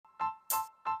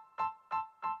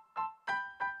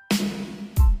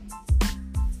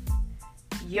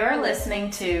You're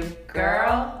listening to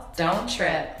Girl, Don't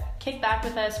Trip. Kick back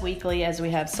with us weekly as we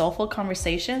have soulful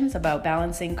conversations about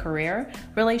balancing career,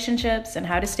 relationships, and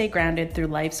how to stay grounded through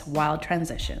life's wild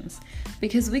transitions.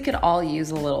 Because we could all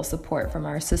use a little support from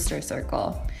our sister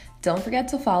circle. Don't forget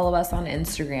to follow us on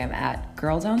Instagram at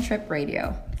Girl Don't Trip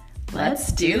Radio.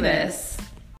 Let's do this.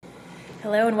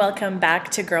 Hello and welcome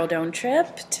back to Girl Don't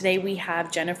Trip. Today we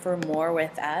have Jennifer Moore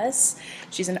with us.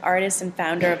 She's an artist and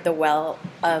founder of the Well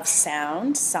of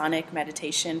Sound, sonic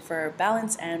meditation for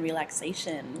balance and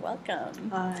relaxation. Welcome.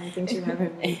 Hi, thanks for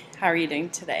having me. How are you doing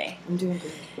today? I'm doing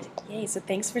good. Yay, so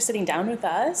thanks for sitting down with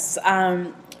us.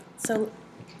 So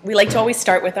we like to always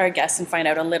start with our guests and find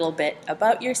out a little bit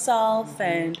about yourself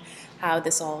and how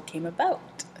this all came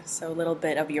about. So a little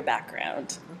bit of your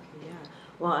background. Okay, yeah.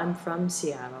 Well, I'm from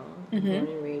Seattle. Born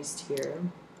and raised here.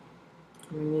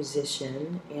 I'm a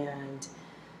musician, and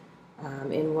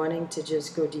in wanting to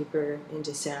just go deeper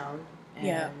into sound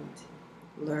and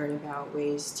learn about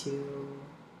ways to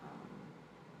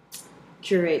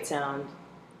curate sound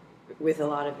with a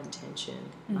lot of intention,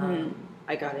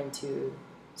 I got into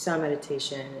sound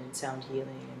meditation and sound healing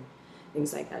and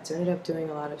things like that. So I ended up doing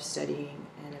a lot of studying,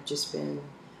 and I've just been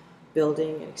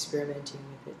building and experimenting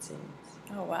with it since.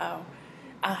 Oh, wow.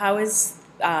 How has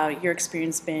your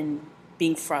experience been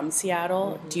being from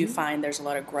Seattle? Do you find there's a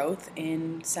lot of growth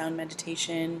in sound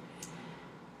meditation?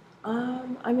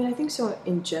 I think so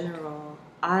in general.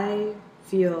 I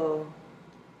feel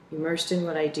immersed in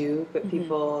what I do, but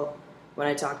people, when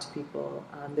I talk to people,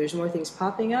 there's more things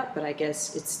popping up, but I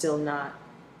guess it's still not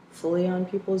fully on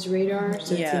people's radar.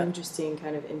 So it's an interesting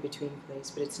kind of in-between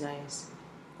place, but it's nice.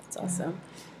 That's awesome.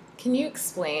 Can you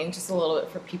explain just a little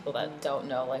bit for people that don't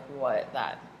know like what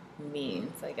that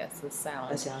means, I guess, the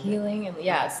sound healing and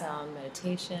sound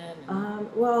meditation?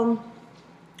 Well,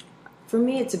 for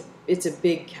me it's a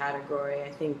big category. I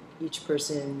think each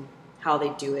person, how they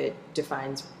do it,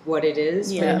 defines what it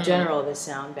is. But in general, the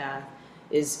sound bath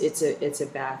it's a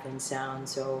bath in sound.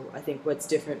 So I think what's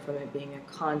different from it being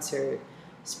a concert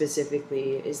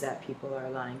specifically is that people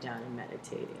are lying down and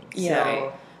meditating.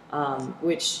 So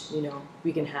which,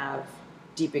 we can have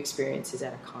deep experiences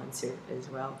at a concert as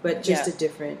well, but just a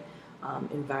different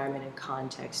environment and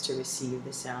context to receive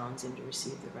the sounds and to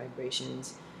receive the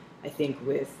vibrations, I think,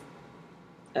 with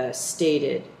a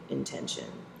stated intention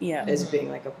as being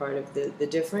like a part of the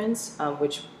difference,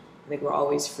 which I think we're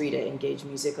always free to engage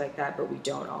music like that, but we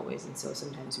don't always, and so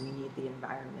sometimes we need the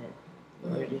environment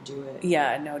in order to do it.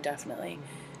 Yeah, no, definitely.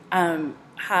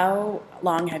 How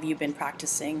long have you been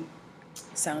practicing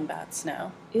sound baths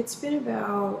now? It's been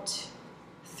about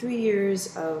 3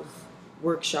 years of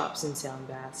workshops in sound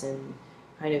baths, and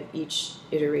kind of each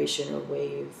iteration or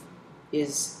wave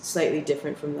is slightly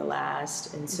different from the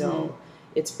last, and so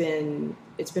it's been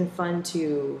fun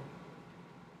to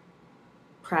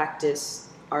practice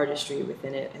artistry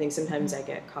within it. I think sometimes I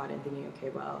get caught in thinking, okay,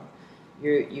 well,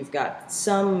 you've got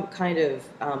some kind of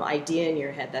idea in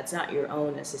your head that's not your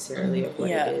own necessarily of what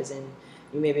it is, and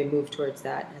you maybe move towards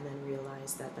that and then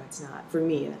realize that that's not, for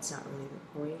me, that's not really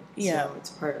the point. So it's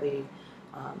partly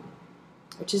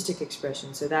artistic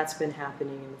expression. So that's been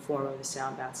happening in the form of the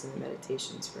sound baths and the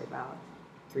meditations for about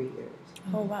 3 years.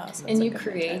 Oh, wow. And you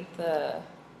create the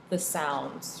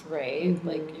sounds, right?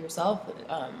 Like yourself?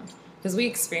 Because we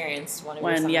experienced one of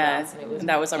your sound baths, and it was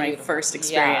that was beautiful. my first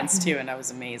experience too, and that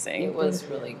was amazing. It was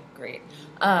really great.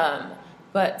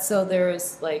 But so there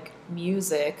was like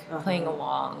music playing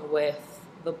along with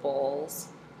the bowls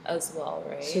as well,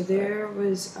 right? So there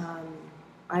was,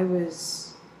 I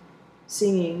was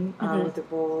singing with the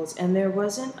bowls, and there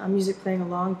wasn't music playing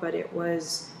along, but it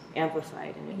was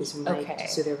amplified and it was mic'd,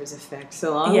 so there was effects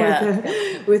along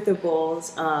with the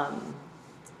bowls.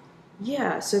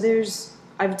 So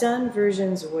I've done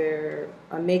versions where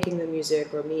I'm making the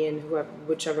music, or me and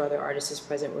whichever other artist is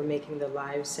present, we're making the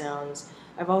live sounds.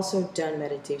 I've also done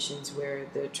meditations where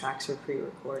the tracks are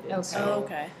pre-recorded. So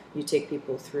you take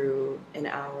people through an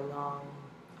hour-long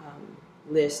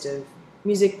list of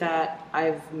music that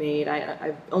I've made.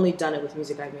 I've only done it with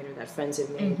music I've made or that friends have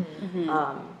made.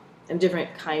 And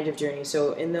different kind of journey.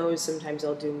 So in those, sometimes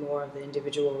I'll do more of the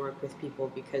individual work with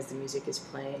people because the music is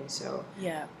playing. So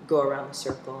go around the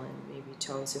circle and maybe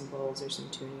tone some bowls or some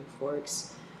tuning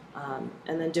forks. And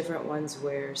then different ones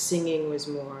where singing was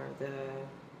more the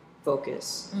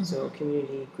focus. So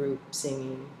community group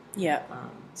singing.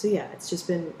 It's just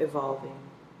been evolving.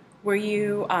 Were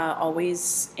you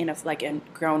always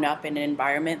grown up in an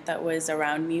environment that was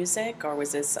around music, or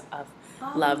was this a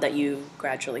love that you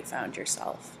gradually found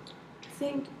yourself? I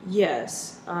think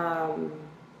yes,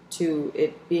 to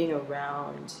it being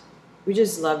around we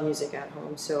just love music at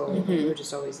home, so Mm-hmm. we were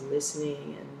just always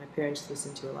listening, and my parents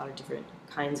listened to a lot of different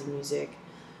kinds of music,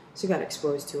 so got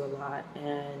exposed to a lot.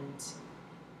 And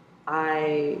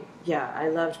I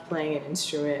loved playing an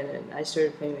instrument, and I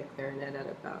started playing the clarinet at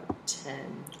about 10.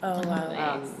 Oh wow.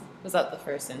 Nice. Was that the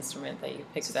first instrument that you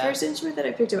It's picked the up? first instrument that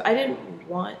I picked up. I didn't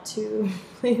want to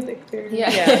play the clarinet.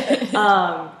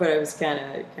 Yeah. But I was kind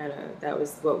of that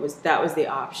was the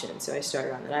option. So I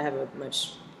started on it. I have a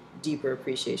much deeper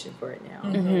appreciation for it now.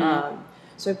 Mm-hmm.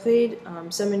 So I played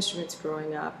some instruments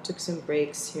growing up, took some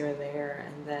breaks here and there,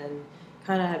 and then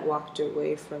kind of had walked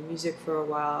away from music for a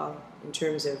while in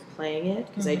terms of playing it,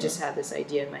 because I just had this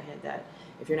idea in my head that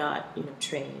if you're not,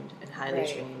 trained and highly Right.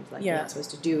 trained, like Yeah. you're not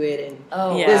supposed to do it, and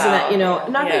Oh, Yeah. this and that,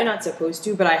 not Yeah. that you're not supposed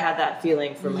to, but I had that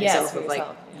feeling for Yes, myself for of like,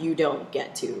 yourself, yeah. you don't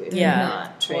get to if Yeah. you're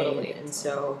not trained. Totally. And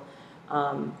so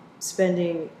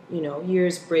spending,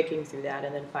 years breaking through that,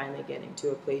 and then finally getting to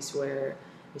a place where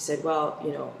we said, well,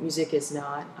 music is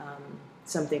not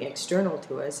something external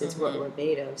to us, it's what we're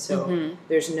made of. So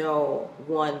there's no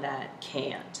one that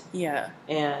can't. Yeah.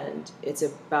 And it's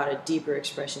about a deeper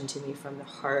expression to me from the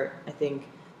heart. I think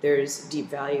there's deep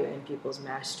value in people's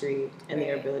mastery and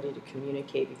their Right. ability to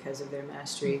communicate because of their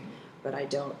mastery, but I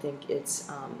don't think it's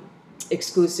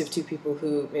exclusive to people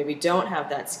who maybe don't have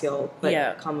that skill, but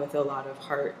Yeah. come with a lot of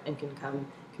heart and can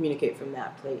communicate from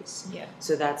that place. Yeah.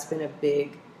 So that's been a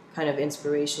big kind of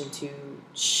inspiration to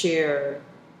share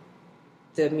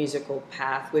the musical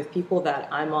path with people that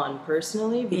I'm on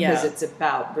personally, because Yeah. it's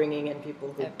about bringing in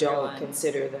people who don't Everyone.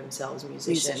 consider themselves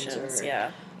musicians, Musicians. or,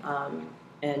 Yeah.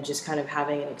 and just kind of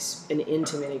having an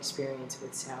intimate experience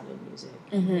with sound and music.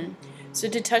 Mm-hmm. So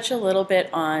to touch a little bit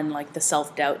on like the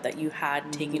self-doubt that you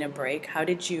had taking a break, how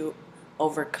did you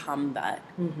overcome that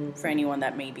for anyone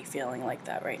that may be feeling like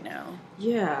that right now?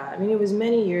 Yeah, I mean, it was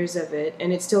many years of it,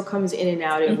 and it still comes in and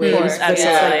out in ways, course, but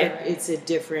absolutely. it's a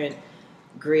different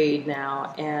grade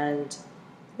now. And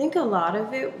I think a lot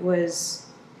of it was,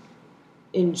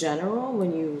 in general,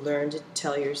 when you learn to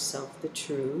tell yourself the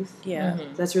truth. Yeah.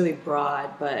 That's really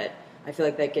broad, but I feel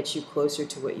like that gets you closer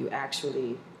to what you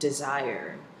actually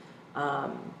desire.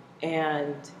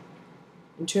 And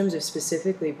in terms of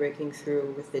specifically breaking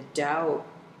through with the doubt,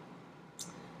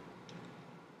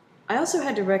 I also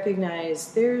had to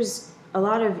recognize there's a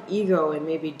lot of ego in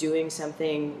maybe doing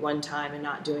something one time and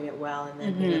not doing it well, and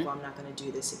then being like, well, I'm not going to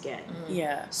do this again.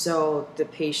 Yeah. So the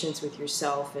patience with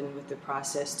yourself and with the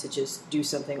process to just do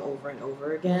something over and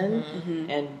over again,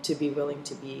 and to be willing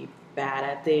to be bad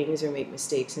at things or make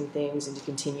mistakes in things, and to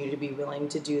continue to be willing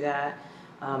to do that.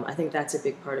 I think that's a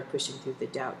big part of pushing through the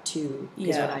doubt too.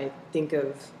 Because Yeah. when I think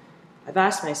of, I've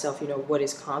asked myself, what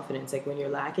is confidence? Like when you're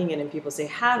lacking it and people say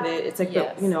have it, it's like,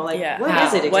 Yes. but, Yeah. what How?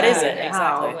 is it exactly? What is it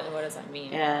How? exactly? What does that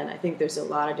mean? And I think there's a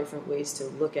lot of different ways to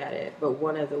look at it, but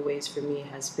one of the ways for me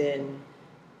has been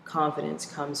confidence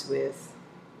comes with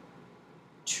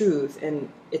truth,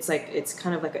 and it's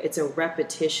kind of like it's a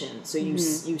repetition. So you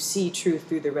see truth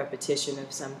through the repetition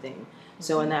of something.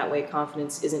 So in that way,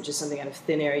 confidence isn't just something out of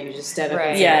thin air. You just stand up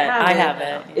and say, Yeah, I I have it.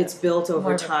 Yeah. It's built over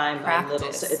More of a time by little.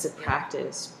 practice. It's a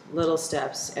practice, little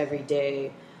steps every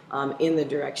day, in the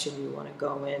direction you want to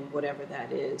go in, whatever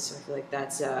that is. So I feel like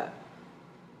that's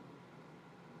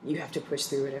you have to push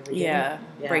through it every day. Yeah.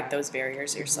 Yeah. Break those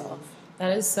barriers yourself.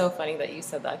 That is so funny that you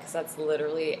said that, because that's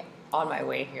literally on my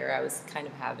way here. I was kind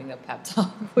of having a pep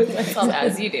talk with myself,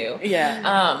 as you do.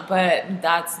 Yeah. But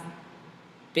that's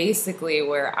basically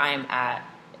where I'm at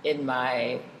in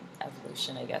my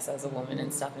evolution, I guess, as a woman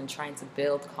and stuff, and trying to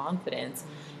build confidence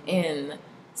in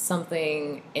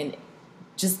something in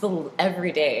just the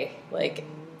everyday, like,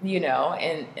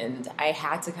 and I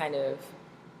had to kind of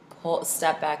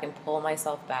step back and pull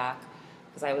myself back,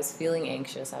 because I was feeling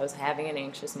anxious. I was having an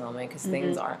anxious moment because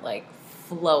things aren't like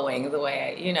flowing the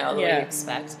way the way you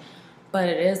expect. But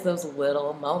it is those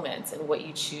little moments and what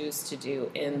you choose to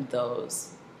do in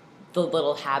the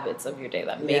little habits of your day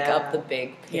that make up the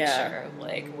big picture, Yeah. of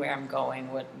like where I'm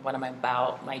going, what am I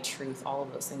about, my truth, all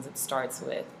of those things. It starts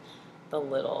with the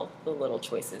little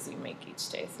choices you make each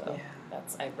day. So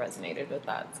I resonated with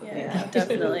that. So Yeah,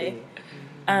 definitely.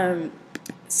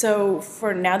 So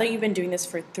for now that you've been doing this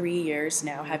for 3 years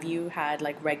now, have you had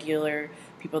like regular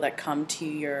people that come to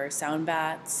your sound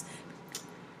baths?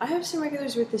 I have some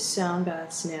regulars with the sound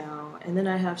baths now, and then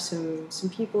I have some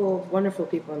people, wonderful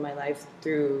people in my life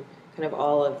through kind of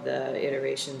all of the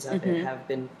iterations of it, have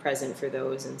been present for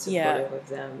those and supportive of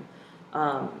them.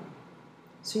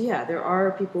 So yeah, there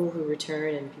are people who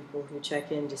return and people who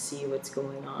check in to see what's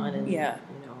going on and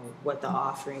what the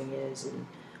offering is, and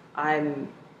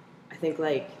I think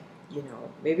like you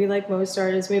know, maybe like most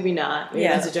artists, maybe not, maybe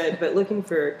that's a judge, but looking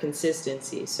for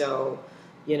consistency. So,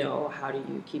 you know, how do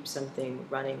you keep something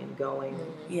running and going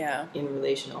in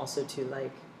relation also to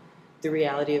like the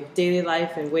reality of daily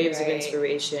life and waves of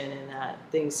inspiration, and that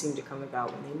things seem to come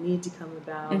about when they need to come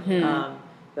about.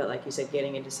 But like you said,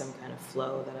 getting into some kind of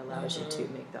flow that allows you to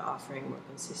make the offering more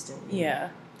consistent. Yeah.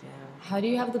 How do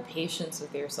you have the patience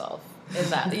with yourself in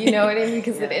that? You know what I mean?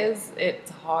 Because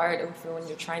it's hard when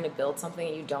you're trying to build something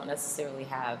and you don't necessarily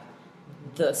have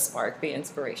the spark, the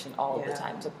inspiration all the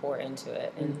time to pour into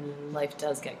it. And life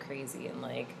does get crazy, and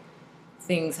like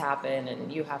things happen,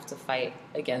 and you have to fight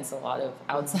against a lot of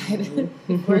outside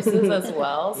forces as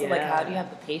well. So like, how do you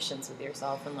have the patience with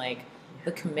yourself and like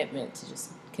the commitment to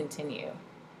just continue?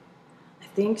 I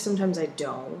think sometimes I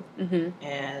don't,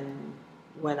 and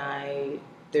when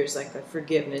there's like a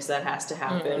forgiveness that has to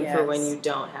happen for when you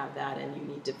don't have that and you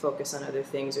need to focus on other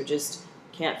things, or just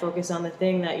can't focus on the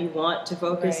thing that you want to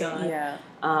focus on. Yeah.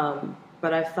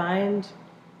 But I find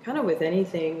kind of with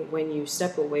anything, when you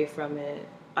step away from it,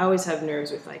 I always have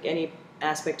nerves with like any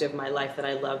aspect of my life that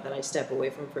I love that I step away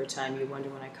from for a time. You wonder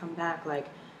when I come back, like,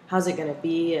 how's it going to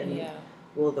be? And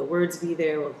will the words be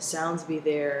there? Will the sounds be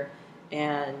there?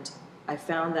 And I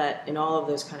found that in all of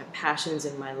those kind of passions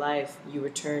in my life, you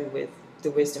return with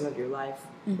the wisdom of your life.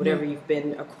 Whatever you've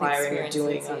been acquiring or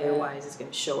doing otherwise is going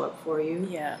to show up for you.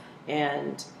 Yeah.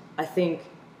 And I think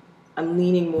I'm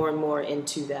leaning more and more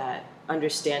into that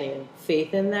understanding and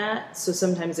faith in that. So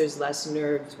sometimes there's less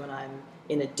nerves when I'm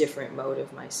in a different mode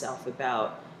of myself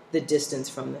about the distance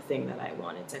from the thing that I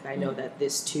want. It's like I know that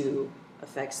this too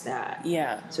affects that.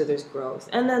 Yeah. So there's growth.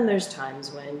 And then there's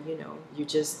times when, you know, you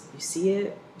see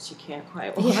it, but you can't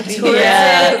quite walk towards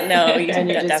it. No, you and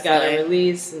you just gotta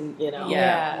release, and you know.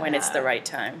 When it's the right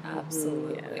time.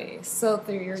 Absolutely. So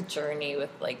through your journey with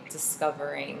like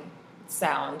discovering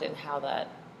sound and how that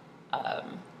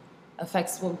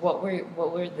affects, what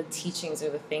were the teachings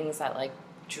or the things that like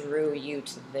drew you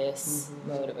to this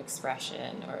mode of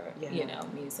expression, or you know,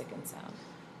 music and sound?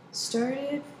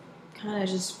 Started kind of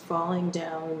just falling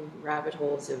down rabbit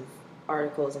holes of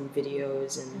articles and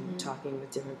videos and talking with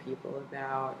different people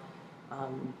about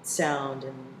sound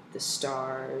and the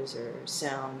stars, or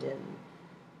sound and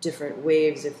different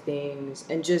waves of things,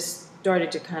 and just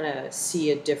started to kind of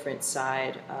see a different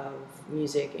side of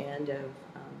music and of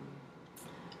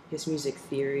I guess music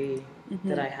theory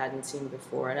that I hadn't seen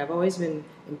before. And I've always been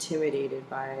intimidated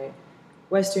by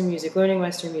Western music, learning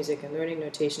Western music and learning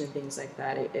notation and things like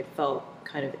that. It felt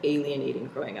kind of alienating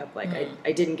growing up. Like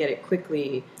I didn't get it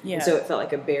quickly, and so it felt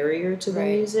like a barrier to the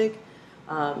music.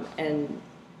 And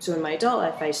so in my adult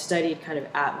life, I studied kind of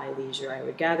at my leisure. I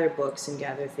would gather books and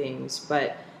gather things,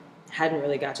 but hadn't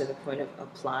really got to the point of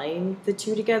applying the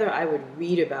two together. I would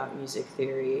read about music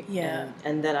theory,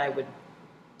 and then I would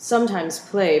sometimes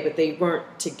play, but they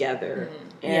weren't together.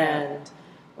 And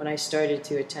when I started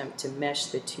to attempt to mesh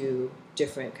the two,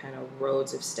 different kind of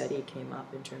roads of study came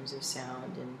up in terms of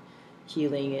sound and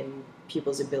healing and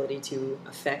people's ability to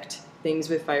affect things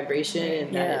with vibration,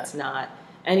 and that it's not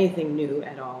anything new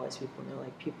at all, as people know.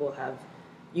 Like people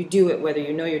you do it whether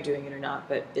you know you're doing it or not,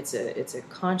 but it's a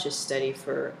conscious study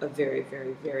for a very,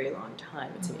 very, very long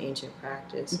time. It's an ancient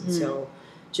practice. And so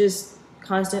just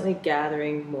constantly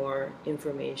gathering more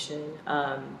information.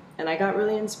 And I got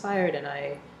really inspired, and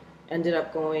I ended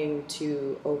up going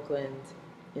to Oakland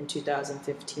in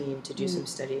 2015 to do some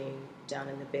studying down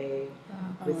in the Bay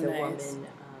with a woman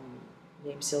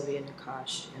named Sylvia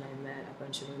Nakash, and I met a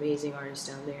bunch of amazing artists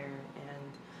down there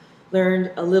and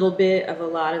learned a little bit of a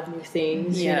lot of new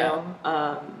things, you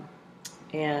know,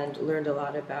 and learned a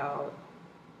lot about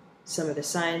some of the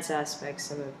science aspects,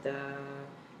 some of the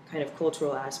kind of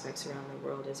cultural aspects around the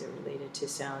world as it related to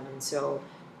sound. And so,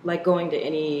 like going to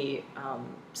any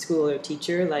school or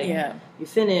teacher, like you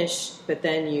finish, but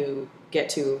then you get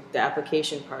to the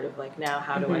application part of like, now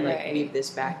how do I like weave this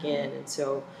back in? And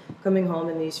so coming home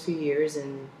in these few years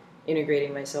and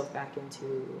integrating myself back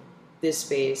into this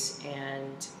space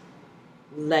and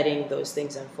letting those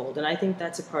things unfold. And I think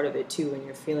that's a part of it too, when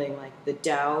you're feeling like the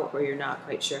doubt or you're not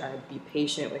quite sure how to be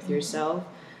patient with yourself.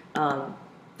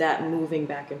 That moving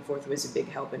back and forth was a big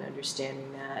help in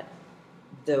understanding that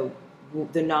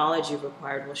the knowledge you've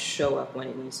acquired will show up when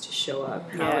it needs to show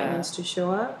up, how it needs to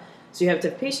show up. So you have to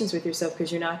have patience with yourself,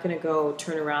 because you're not going to go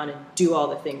turn around and do all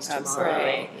the things tomorrow.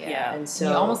 Right. And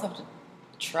so you almost have to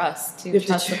trust too. You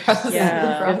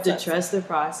have to trust the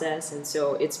process. And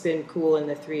so it's been cool in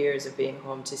the 3 years of being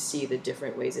home to see the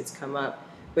different ways it's come up.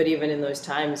 But even in those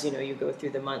times, you know, you go through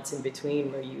the months in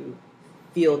between where you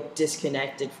feel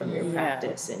disconnected from your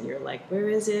practice, and you're like, where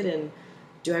is it? And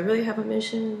do I really have a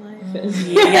mission in life?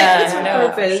 Yeah, no,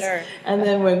 purpose. For sure. And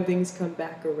then when things come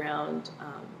back around,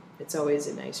 it's always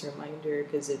a nice reminder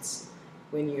because it's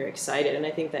when you're excited. And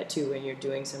I think that too, when you're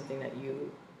doing something that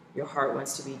your heart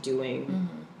wants to be doing,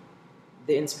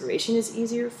 the inspiration is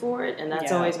easier for it. And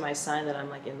that's always my sign that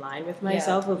I'm like in line with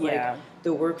myself of like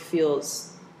the work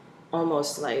feels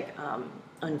almost like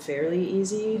unfairly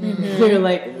easy. You're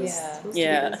like,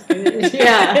 yeah.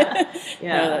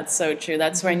 No, that's so true.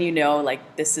 That's when you know,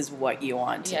 like, this is what you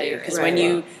want to do. Because when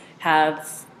you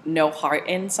have no heart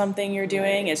in something you're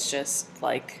doing, it's just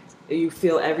like you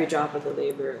feel every drop of the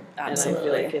labor. Absolutely.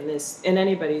 And I feel like in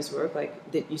anybody's work,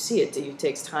 like that you see it. It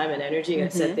takes time and energy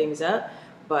to set things up,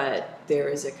 but there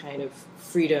is a kind of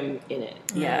freedom in it.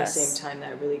 At the same time,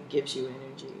 that really gives you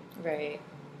energy. Right.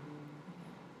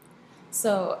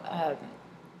 So,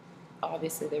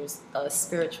 obviously, there's a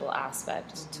spiritual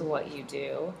aspect to what you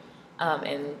do,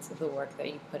 and the work that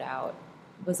you put out.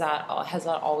 Has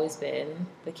that always been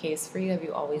the case for you? Have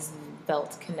you always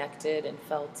felt connected and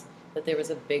felt that there was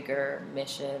a bigger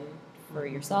mission for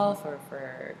yourself or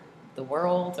for the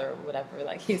world or whatever?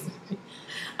 Like,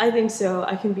 I think so.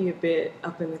 I can be a bit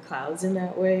up in the clouds in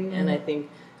that way, and I think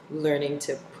learning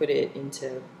to put it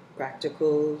into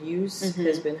practical use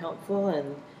has been helpful.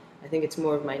 And I think it's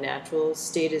more of my natural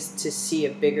state is to see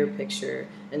a bigger picture,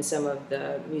 and some of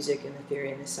the music and the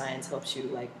theory and the science helps you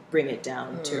like bring it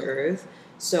down to earth.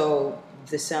 So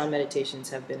the sound meditations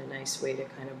have been a nice way to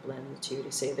kind of blend the two,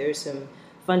 to say there's some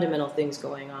fundamental things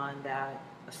going on that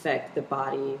affect the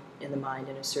body and the mind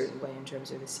in a certain way in terms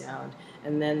of the sound.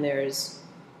 And then there's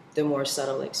the more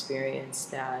subtle experience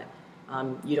that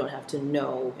you don't have to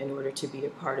know in order to be a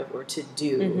part of or to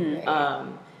do.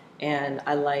 And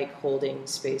I like holding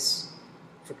space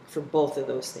for both of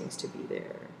those things to be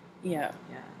there. Yeah.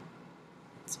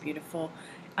 It's beautiful.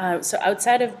 So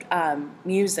outside of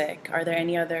music, are there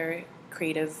any other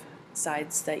creative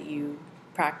sides that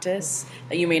practice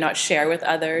that you may not share with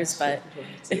others? But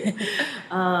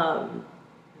I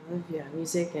love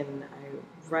music, and I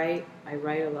write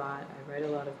a lot. I write a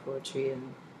lot of poetry,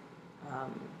 and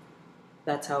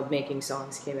that's how making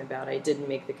songs came about. I didn't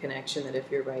make the connection that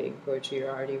if you're writing poetry, you're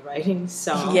already writing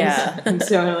songs. And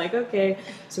so I'm like, okay.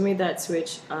 So I made that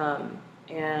switch.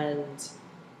 And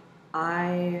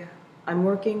I'm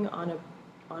working on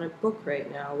a book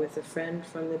right now with a friend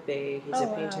from the Bay. He's a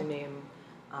painter named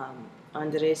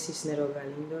Andres Cisnero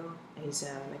Galindo. He's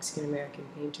a Mexican-American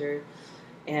painter.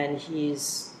 And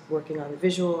he's working on the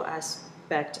visual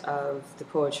aspect of the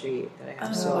poetry that I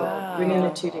have. Bringing the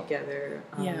two together.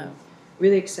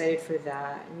 Really excited for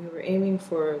that. And we were aiming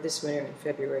for this winter in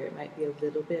February. It might be a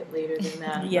little bit later than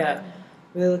that. But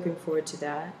really looking forward to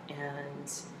that.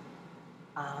 And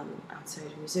outside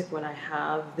of music, when I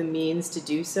have the means to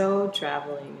do so,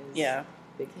 traveling is a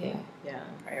big thing.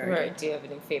 Right. Do you have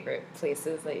any favorite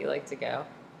places that you like to go?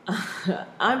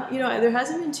 There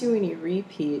hasn't been too many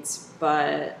repeats,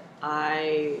 but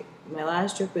my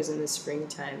last trip was in the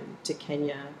springtime to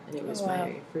Kenya, and it was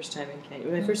my first time in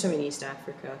Kenya. My first time in East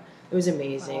Africa. It was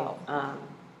amazing.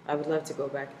 I would love to go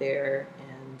back there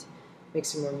and make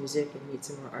some more music and meet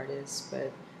some more artists,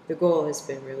 but the goal has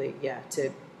been really,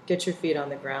 to get your feet on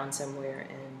the ground somewhere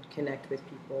and connect with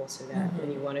people so that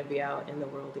when you want to be out in the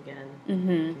world again,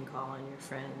 you can call on your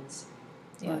friends.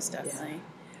 Most definitely.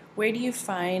 Where do you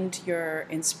find your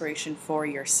inspiration for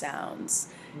your sounds?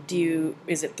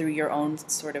 Is it through your own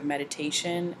sort of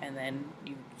meditation and then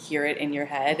you hear it in your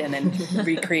head and then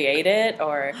recreate it,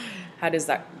 or how does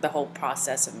the whole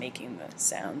process of making the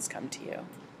sounds come to you?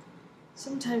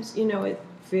 Sometimes, it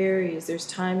varies. There's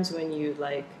times when you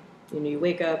you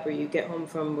wake up or you get home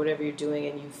from whatever you're doing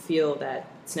and you feel that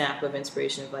snap of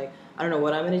inspiration of like, I don't know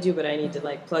what I'm going to do, but I need to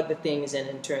like plug the things in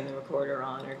and turn the recorder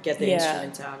on or get the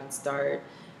instruments out and start.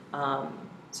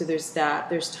 So there's that.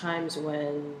 There's times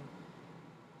when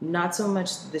not so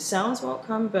much the sounds won't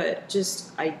come, but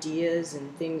just ideas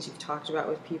and things you've talked about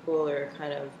with people, or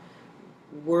kind of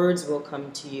words will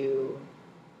come to you.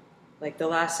 Like the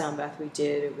last sound bath we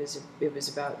did, it was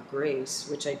about grace,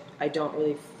 which I don't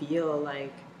really feel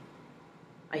like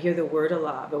I hear the word a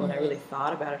lot, but when I really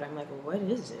thought about it, I'm like, well, what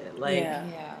is it?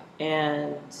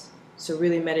 And so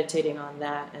really meditating on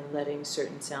that and letting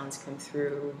certain sounds come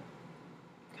through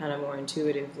kind of more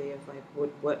intuitively of like,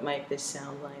 what might this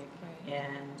sound like? Right.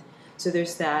 And so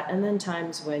there's that. And then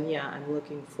times when, I'm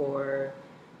looking for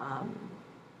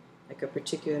like a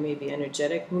particular maybe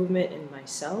energetic movement in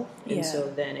myself. And so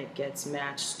then it gets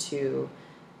matched to,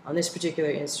 on this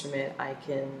particular instrument, I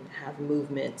can have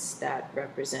movements that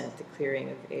represent the clearing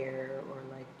of air or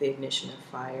like the ignition of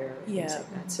fire or things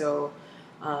like that. So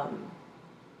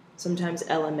sometimes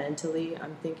elementally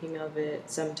I'm thinking of it.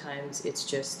 Sometimes it's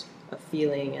just a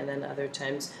feeling, and then other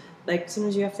times, like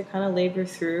sometimes you have to kind of labor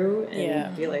through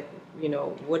and be like,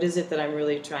 what is it that I'm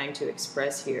really trying to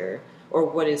express here, or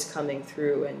what is coming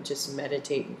through, and just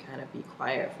meditate and kind of be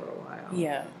quiet for a while.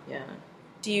 Yeah.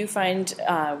 Do you find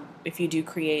if you do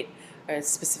create a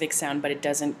specific sound, but it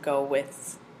doesn't go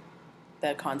with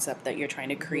the concept that you're trying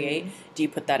to create, do you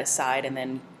put that aside and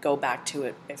then go back to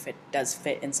it if it does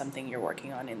fit in something you're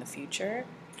working on in the future?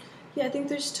 Yeah, I think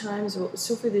there's times.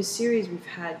 So for this series, we've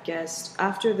had guests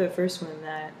after the first one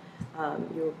that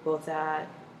you were both at.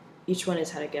 Each one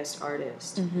has had a guest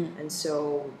artist, and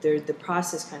so the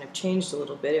process kind of changed a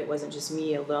little bit. It wasn't just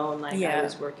me alone. I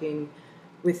was working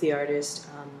with the artist.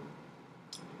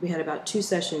 We had about 2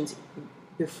 sessions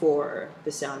before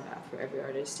the sound bath for every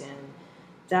artist, and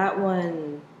that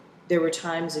one, there were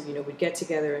times of, we'd get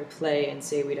together and play and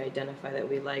say we'd identify that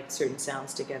we liked certain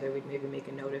sounds together. We'd maybe make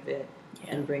a note of it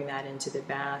and bring that into the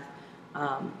bath.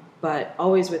 But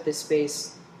always with this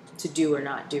space to do or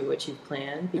not do what you've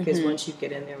planned, because once you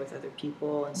get in there with other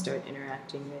people and start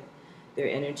interacting with their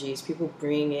energies, people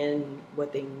bring in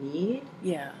what they need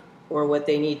or what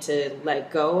they need to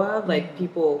let go of. Like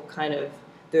people kind of,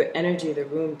 the energy of the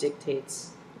room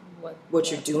dictates what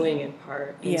you're doing in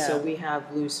part. And so we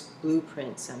have loose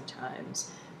blueprints sometimes,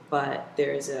 but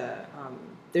there's an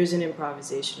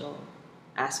improvisational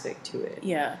aspect to it.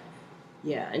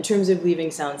 Yeah, in terms of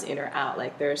leaving sounds in or out,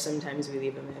 like there are sometimes we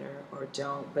leave them in or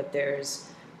don't, but there's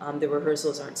the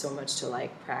rehearsals aren't so much to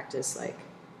like practice like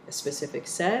a specific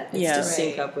set. It's to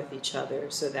sync up with each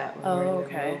other, so that when we're in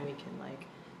the room we can like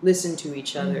listen to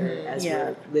each other as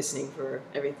we're listening for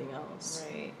everything else.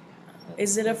 Right.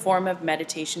 Is it a form of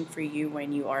meditation for you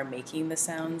when you are making the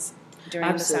sounds during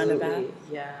Absolutely. the sound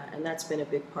bath? Yeah, and that's been a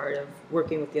big part of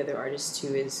working with the other artists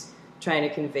too, is trying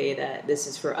to convey that this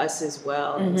is for us as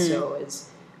well, and so as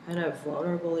kind of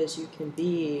vulnerable as you can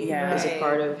be is a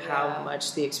part of how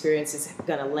much the experience is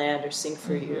going to land or sink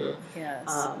for you.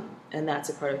 And that's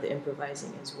a part of the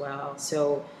improvising as well.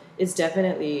 So it's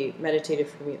definitely meditative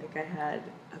for me. Like I had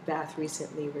a bath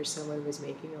recently where someone was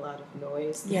making a lot of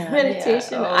noise.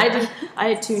 Meditation. I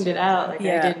had tuned it out. Like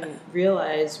I didn't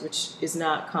realize, which is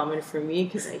not common for me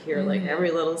because I hear like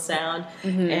every little sound.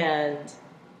 And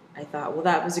I thought, well,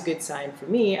 that was a good sign for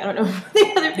me. I don't know for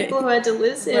the other people who had to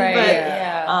listen,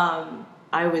 but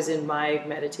I was in my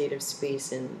meditative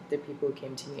space, and the people who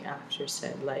came to me after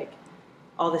said, like,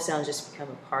 all the sounds just become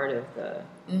a part of the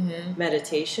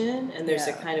meditation, and there's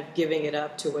a kind of giving it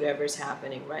up to whatever's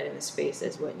happening right in the space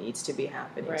as what needs to be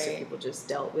happening. So people just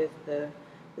dealt with the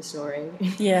snoring.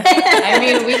 I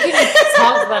mean, we can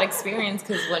talk about experience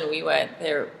because when we went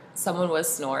there, someone was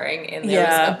snoring and there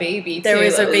was a baby too. There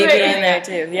was a baby in there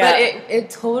too. But it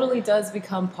totally does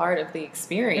become part of the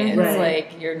experience.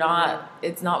 Like you're not,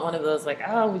 it's not one of those like,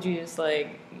 oh, would you just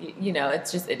like,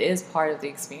 it's just, it is part of the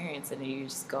experience, and you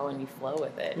just go and you flow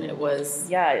with it. And it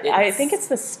was, I think it's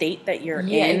the state that you're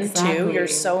in too. You're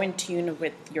so in tune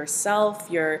with yourself.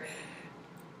 You're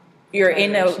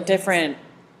in a different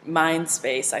mind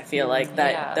space. I feel like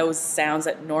that those sounds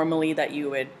that normally that you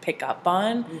would pick up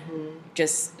on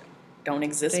just don't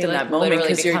exist in that moment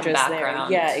because you're just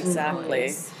background. there. Yeah,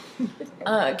 exactly.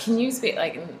 Can you speak,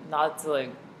 like, not to like,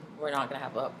 we're not going to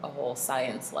have a whole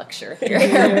science lecture here,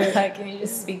 but can you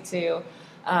just speak to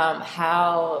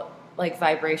how, like,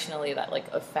 vibrationally that, like,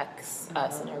 affects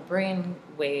us and our brain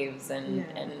waves and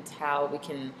how we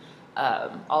can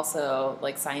also,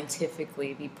 like,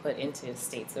 scientifically be put into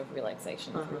states of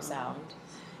relaxation through sound?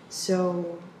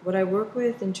 So what I work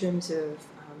with in terms of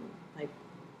like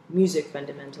music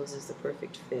fundamentals is the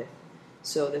perfect fifth.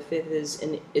 So the fifth is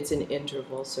it's an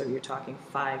interval, so you're talking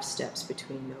 5 steps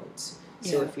between notes.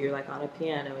 So if you're like on a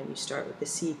piano and you start with the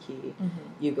C key,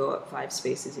 you go up 5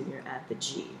 spaces and you're at the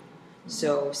G.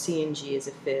 So C and G is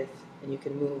a fifth, and you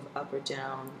can move up or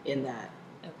down in that.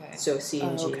 So C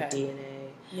and G, D and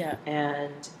A.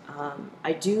 And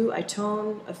I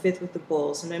tone a fifth with the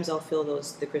bowl. Sometimes I'll fill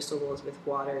the crystal bowls with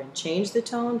water and change the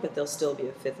tone, but they'll still be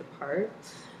a fifth apart.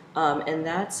 And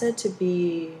that's said to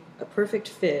be a perfect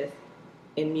fifth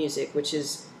in music, which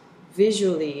is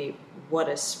visually what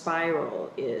a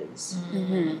spiral is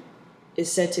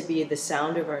said to be the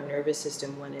sound of our nervous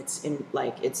system when it's in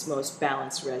like its most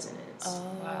balanced resonance.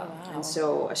 And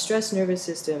so a stressed nervous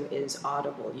system is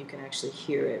audible. You can actually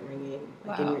hear it ringing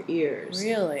like in your ears.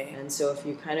 Really? And so if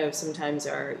you kind of sometimes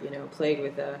are, plagued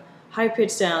with a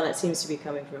high-pitched sound that seems to be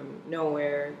coming from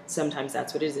nowhere, sometimes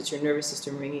that's what it is. It's your nervous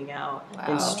system ringing out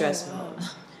in stress mode.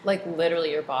 Like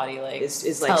literally your body like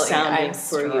is like sounding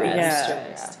for you as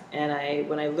stressed. And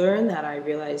when I learned that, I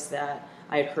realized that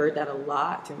I'd heard that a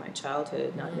lot through my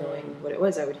childhood, not knowing what it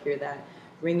was. I would hear that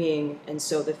ringing. And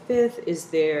so the fifth is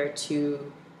there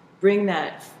to bring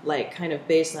that like kind of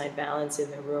baseline balance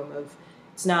in the room of,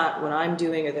 it's not what I'm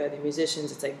doing or the other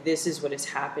musicians. It's like, this is what is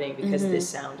happening because this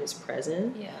sound is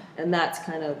present. Yeah. And that's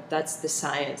the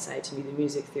science side to me. The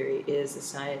music theory is the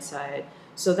science side.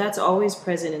 So that's always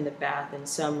present in the bath in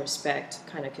some respect,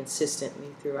 kind of consistently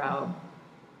throughout.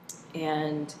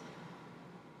 And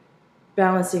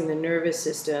balancing the nervous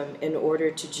system in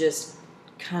order to just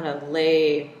kind of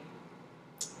lay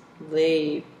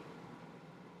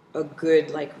a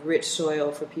good, like, rich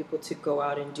soil for people to go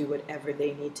out and do whatever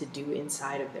they need to do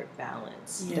inside of their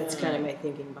balance. Yeah. That's kind of my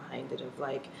thinking behind it, of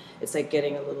like, it's like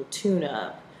getting a little tune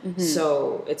up.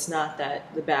 So it's not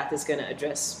that the bath is going to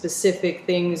address specific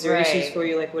things or issues for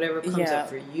you, like whatever comes up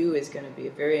for you is going to be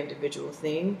a very individual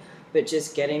thing, but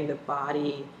just getting the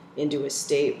body into a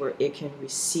state where it can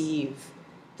receive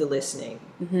the listening.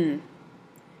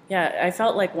 Yeah, I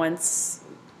felt like once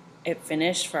it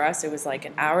finished for us, it was like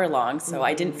an hour long, so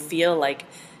I didn't feel like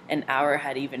an hour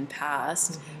had even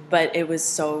passed, but it was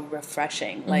so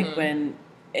refreshing. Like when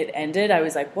it ended, I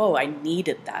was like, whoa, I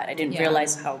needed that. I didn't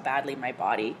realize how badly my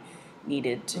body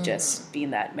needed to just be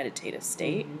in that meditative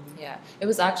state. Yeah, it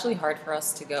was actually hard for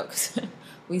us to go because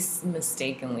we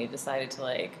mistakenly decided to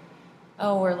like,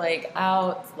 oh, we're like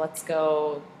out, let's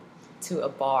go to a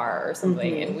bar or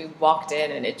something, and we walked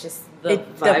in and it just the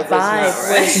vibe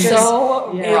was so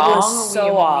wrong. It was so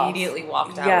we immediately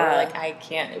walked out. Yeah. We were like, I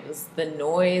can't. It was the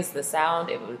noise, the sound,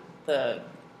 it was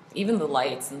even the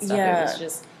lights and stuff. It was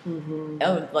just it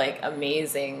was like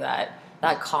amazing that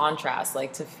contrast,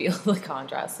 like to feel the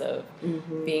contrast of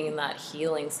being in that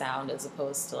healing sound as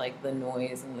opposed to like the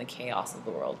noise and the chaos of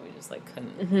the world. We just like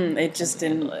couldn't. It just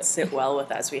didn't sit well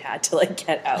with us. We had to like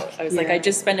get out. I was like, I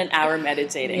just spent an hour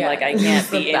meditating. Like I can't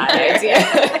be in there.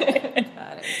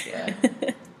 Bad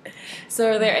idea. So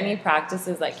are there any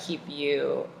practices that keep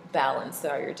you balanced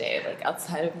throughout your day, like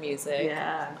outside of music?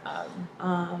 Yeah.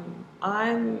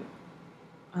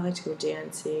 I like to go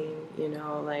dancing,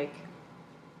 like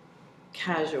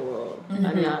casual.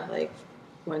 I'm not like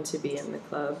one to be in the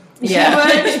club too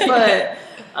much, but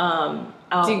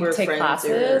out do you with take friends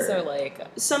classes or like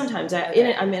sometimes I'm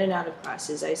in and out of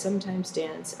classes. I sometimes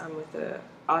dance. I'm with a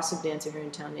awesome dancer here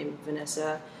in town named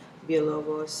Vanessa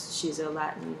Villalobos. She's a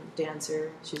Latin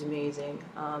dancer. She's amazing.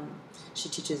 She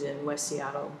teaches in West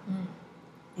Seattle,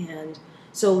 and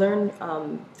so learn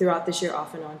throughout this year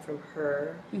off and on from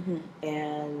her,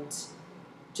 and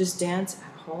just dance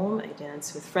at home. I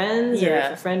dance with friends, or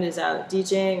if a friend is out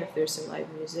DJing, or if there's some live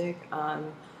music.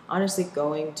 Honestly,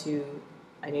 going to,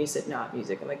 I know you said not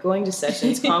music, I'm like going to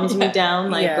sessions calms me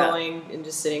down, like going and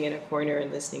just sitting in a corner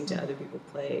and listening to other people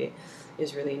play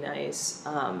is really nice.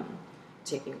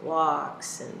 Taking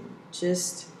walks and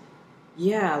just,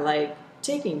 like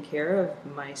taking care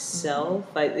of myself.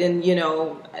 And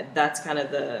that's kind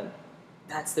of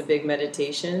that's the big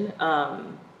meditation.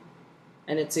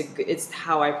 And it's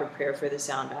how I prepare for the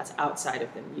sound baths outside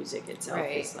of the music itself.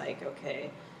 Right. It's like,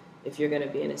 okay, if you're going to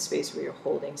be in a space where you're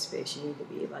holding space, you need to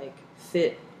be like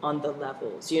fit on the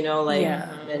levels,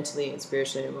 mentally and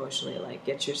spiritually and emotionally, like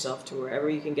get yourself to wherever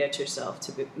you can get yourself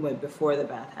to before the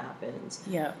bath happens.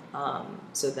 Yeah.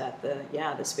 So that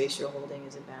the space you're holding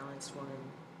is a balanced one.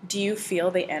 Do you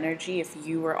feel the energy if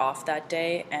you were off that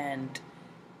day and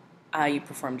you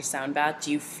performed a sound bath?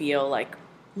 Do you feel like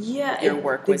your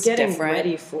work was different? The getting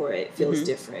ready for it feels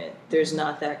different. There's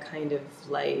not that kind of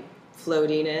light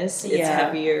floatiness. It's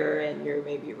heavier and you're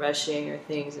maybe rushing or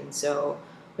things. And so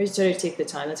we just try to take the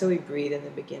time. That's how we breathe in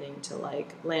the beginning to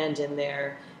like land in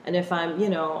there. And if I'm,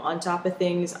 on top of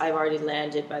things, I've already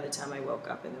landed by the time I woke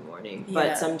up in the morning. Yeah.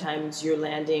 But sometimes you're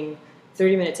landing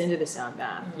 30 minutes into the sound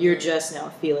bath. You're just now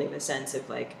feeling the sense of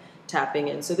like tapping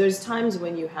in. So there's times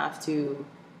when you have to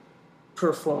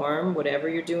perform whatever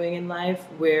you're doing in life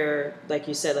where, like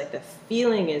you said, like the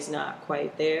feeling is not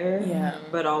quite there,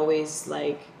 but always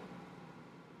like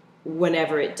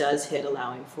whenever it does hit,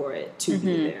 allowing for it to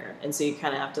be there. And so you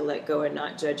kind of have to let go and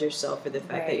not judge yourself for the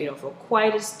fact that you don't feel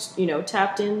quite as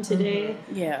tapped in today.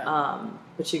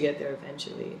 But you get there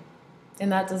eventually.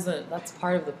 And that's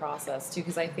part of the process too,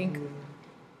 because I think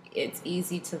it's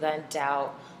easy to then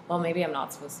doubt, well, maybe I'm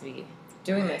not supposed to be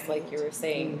doing this, like you were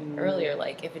saying earlier,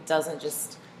 like if it doesn't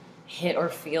just hit or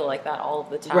feel like that all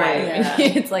of the time,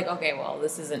 it's like, okay, well,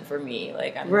 this isn't for me,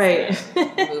 like I'm just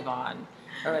gonna move on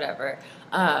or whatever.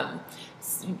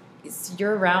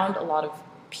 You're around a lot of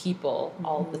people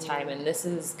all the time, and this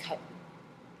is,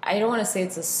 I don't want to say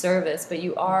it's a service, but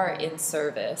you are in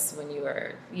service when you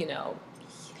are,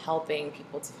 helping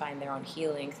people to find their own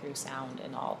healing through sound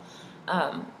and all.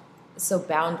 so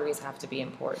boundaries have to be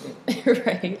important,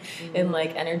 right? And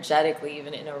like energetically,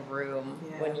 even in a room,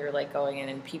 when you're like going in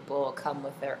and people come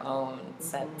with their own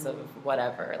sets of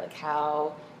whatever, like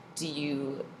how do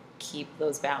you keep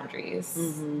those boundaries,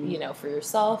 you know, for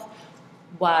yourself,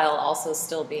 while also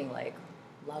still being like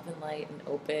love and light and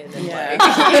open and like,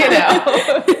 you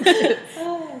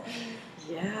know?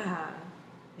 Yeah.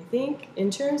 I think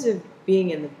in terms of being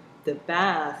in the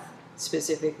bath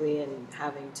specifically and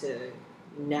having to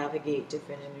navigate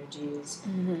different energies,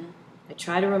 I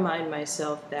try to remind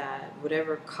myself that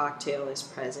whatever cocktail is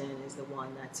present is the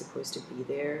one that's supposed to be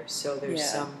there. So there's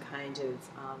some kind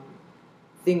of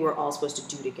thing we're all supposed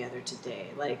to do together today.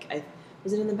 Like,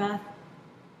 was it in the bath?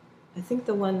 I think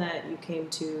the one that you came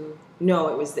to. No,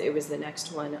 it was the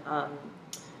next one.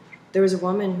 There was a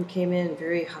woman who came in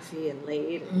very huffy and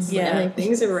late and slamming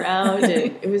things around,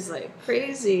 and it was like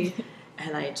crazy.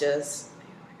 And I just,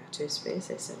 I got to her space.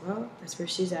 I said, well, that's where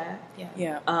she's at.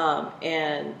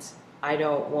 And I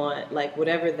don't want, like,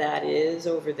 whatever that is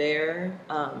over there,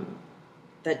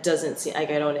 that doesn't seem,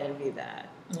 like, I don't envy that.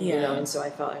 You know, and so I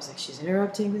was like, she's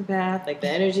interrupting the bath, like the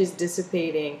energy's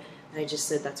dissipating. And I just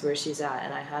said, that's where she's at.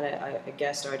 And I had a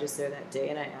guest artist there that day,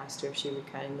 and I asked her if she would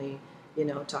kindly, you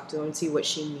know, talk to them and see what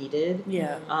she needed.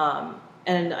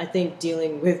 And I think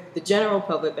dealing with the general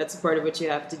public, that's part of what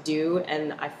you have to do.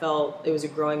 And I felt it was a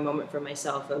growing moment for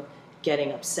myself of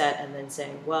getting upset and then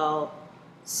saying, well,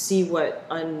 see what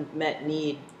unmet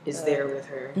need is there with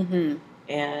her.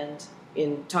 And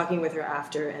in talking with her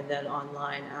after and then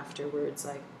online afterwards,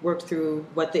 like worked through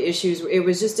what the issues were. It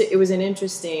was an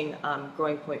interesting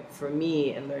growing point for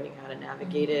me in learning how to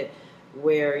navigate it,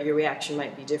 where your reaction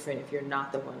might be different if you're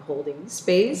not the one holding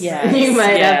space. You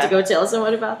might have to go tell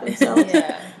someone about themselves.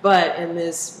 But in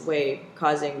this way,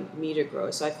 causing me to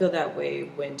grow. So I feel that way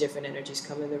when different energies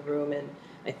come in the room, and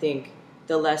I think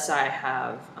the less I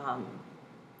have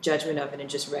judgment of it and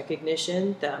just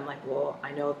recognition that I'm like, well,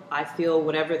 I know I feel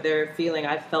whatever they're feeling.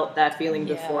 I've felt that feeling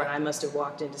before, and I must have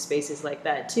walked into spaces like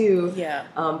that too.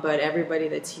 But everybody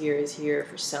that's here is here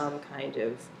for some kind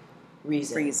of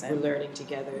reason. We're learning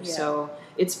together. So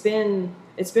it's been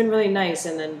really nice.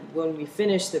 And then when we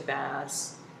finish the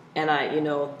baths, and I, you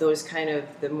know, those kind of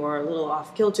the more a little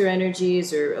off kilter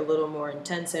energies or a little more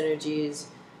intense energies,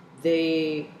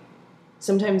 they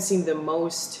sometimes seem the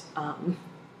most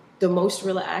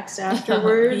relaxed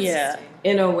afterwards.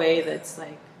 In a way that's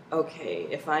like, okay,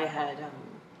 if I had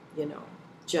you know,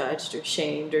 judged or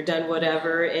shamed or done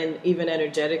whatever, and even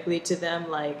energetically to them,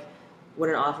 like, what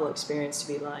an awful experience to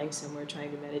be lying somewhere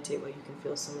trying to meditate while you can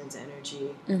feel someone's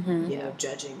energy, you know,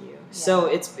 judging you. So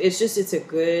it's a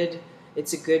good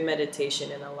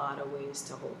meditation in a lot of ways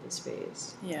to hold the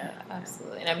space.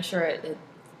 Absolutely. And I'm sure it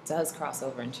does cross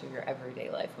over into your everyday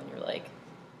life when you're like,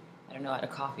 I don't know, at a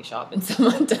coffee shop and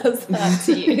someone does that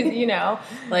to you, you know,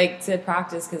 like to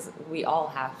practice, because we all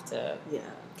have to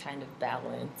kind of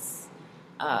balance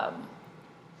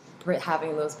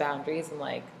having those boundaries and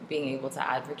like being able to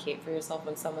advocate for yourself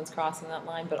when someone's crossing that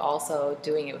line, but also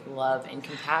doing it with love and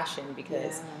compassion,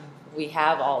 because we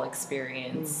have all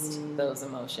experienced those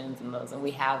emotions and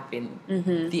we have been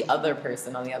the other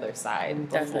person on the other side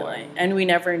before. Definitely. And we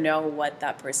never know what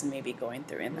that person may be going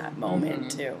through in that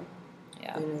moment too. You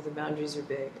know, the boundaries are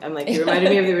big. I'm like, you reminded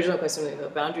me of the original question. The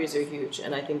boundaries are huge,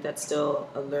 and I think that's still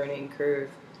a learning curve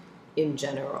in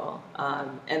general.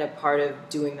 And a part of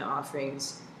doing the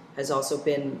offerings has also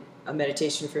been a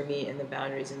meditation for me in the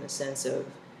boundaries, in the sense of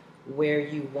where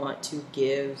you want to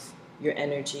give your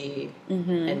energy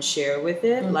and share with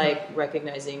it. Like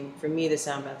recognizing, for me, the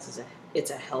sound baths is it's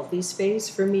a healthy space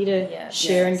for me to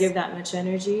share and give that much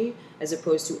energy, as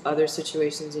opposed to other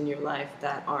situations in your life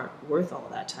that aren't worth all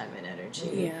that time and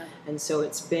energy. And so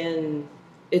it's been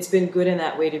good in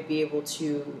that way to be able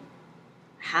to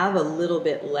have a little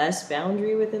bit less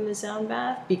boundary within the sound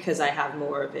bath, because I have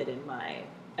more of it in my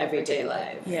everyday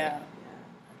life.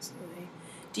 Absolutely.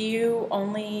 Do you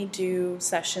only do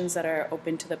sessions that are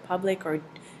open to the public, or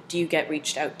do you get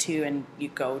reached out to and you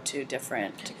go to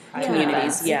different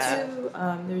communities?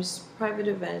 There's private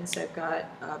events. I've got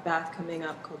a bath coming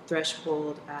up called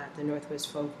Threshold at the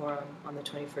Northwest Film Forum on the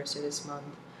 21st of this month.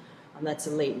 That's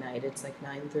a late night. It's like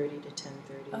 9:30 to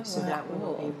 10:30. So that one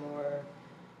will be more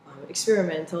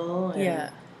experimental.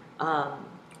 And,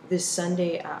 this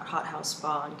Sunday at Hot House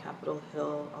Spa on Capitol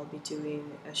Hill, I'll be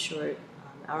doing a short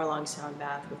hour-long sound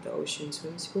bath with the Ocean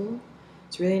Swim School.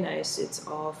 It's really nice. It's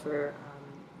all for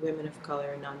women of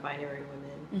color, non-binary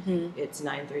women. It's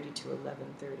 9:30 to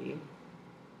 11:30.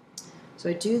 So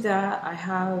I do that. I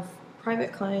have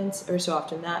private clients, or so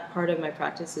often that part of my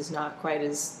practice is not quite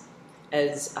as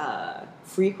as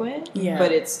frequent, Yeah.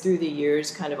 but it's through the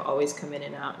years kind of always come in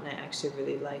and out, and I actually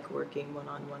really like working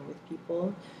one-on-one with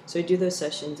people. So I do those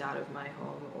sessions out of my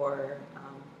home or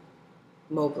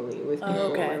mobily with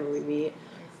people wherever we meet.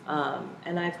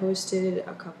 And I've hosted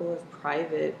a couple of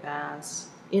private baths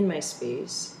in my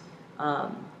space,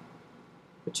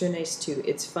 which are nice too.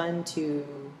 It's fun to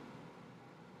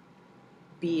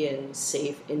be in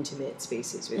safe, intimate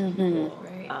spaces with people.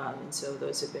 Right. And so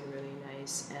those have been really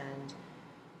nice. And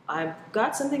I've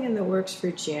got something in the works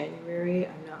for January.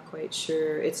 I'm not quite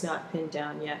sure. It's not pinned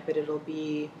down yet, but it'll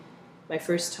be my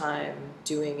first time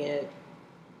doing it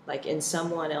like in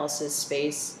someone else's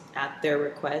space at their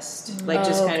request, like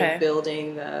just kind of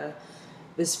building the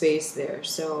space there.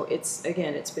 So it's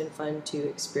been fun to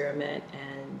experiment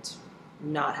and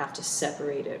not have to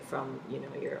separate it from,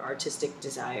 your artistic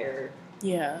desire.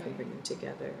 Yeah. And bring them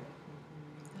together.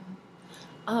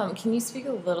 Can you speak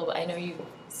a little bit, I know you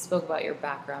spoke about your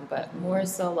background, but more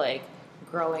so like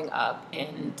growing up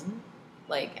and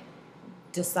like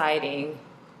deciding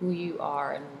who you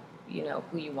are and,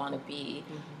 who you want to be,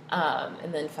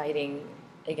 and then fighting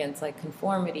against like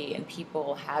conformity and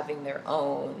people having their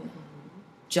own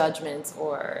judgments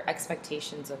or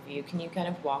expectations of you. Can you kind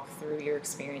of walk through your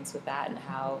experience with that and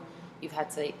how you've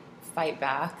had to fight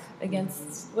back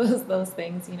against those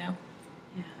things, Yeah.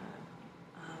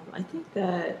 I think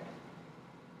that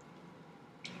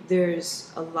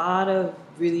there's a lot of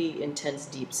really intense,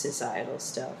 deep societal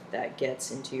stuff that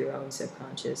gets into your own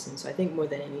subconscious. And so I think more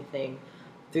than anything,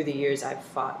 through the years, I've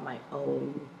fought my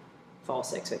own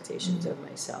false expectations of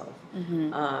myself.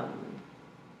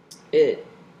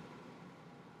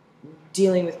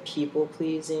 Dealing with people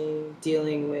pleasing,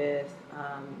 dealing with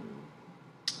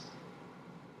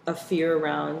a fear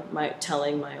around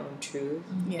telling my own truth,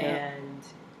 and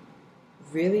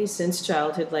really since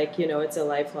childhood, it's a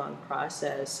lifelong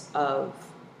process of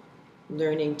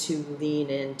learning to lean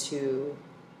into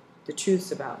the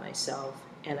truths about myself.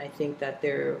 And I think that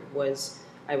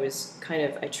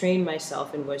I trained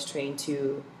myself and was trained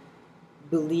to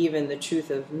believe in the truth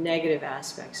of negative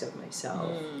aspects of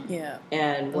myself. Yeah.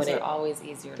 And those are always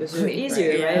easier to those believe, are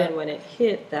easier, right? Yeah. And when it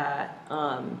hit that,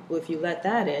 well, if you let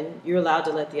that in, you're allowed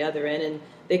to let the other in, and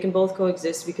they can both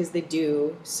coexist because they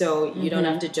do. So you don't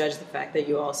have to judge the fact that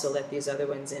you also let these other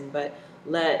ones in, but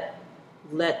let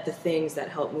the things that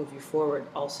help move you forward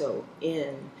also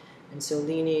in. And so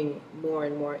leaning more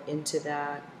and more into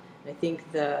that. And I think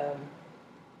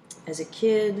as a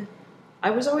kid, I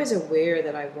was always aware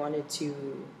that I wanted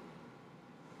to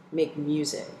make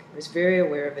music. I was very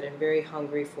aware of it and very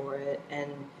hungry for it,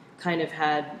 and kind of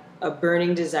had a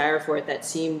burning desire for it that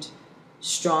seemed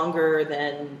stronger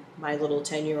than my little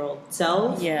 10-year-old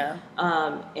self. Yeah.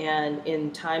 And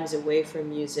in times away from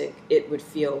music, it would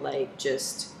feel like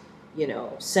just,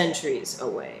 centuries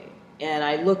away. And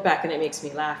I look back and it makes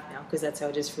me laugh now, because that's how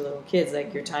it is for little kids.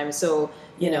 Like, your time is so,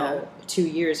 2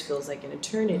 years feels like an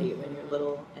eternity when you're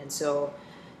little. And so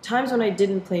times when I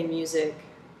didn't play music,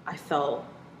 I felt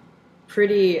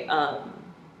pretty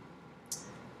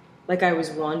like I was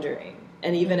wandering.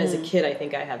 And even as a kid, I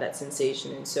think I had that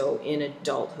sensation. And so in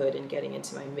adulthood and getting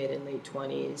into my mid and late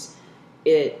 20s,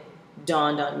 it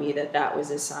dawned on me that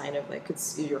was a sign of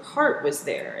your heart was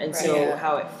there. And so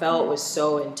how it felt was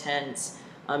so intense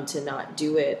to not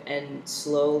do it, and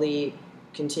slowly,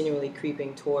 continually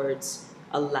creeping towards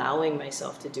allowing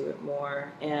myself to do it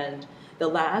more. And the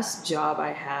last job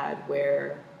I had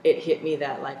where it hit me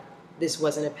that this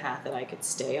wasn't a path that I could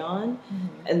stay on,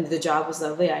 and the job was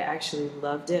lovely. I actually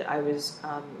loved it. I was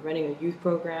running a youth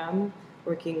program,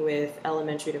 working with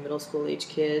elementary to middle school age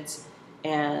kids,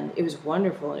 and it was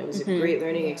wonderful, and it was a great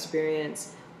learning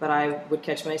experience. But I would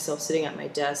catch myself sitting at my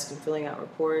desk and filling out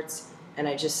reports, and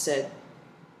I just said,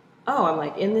 I'm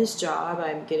in this job,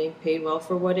 I'm getting paid well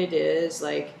for what it is,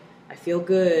 I feel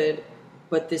good,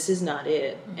 but this is not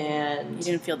it. And you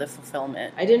didn't feel the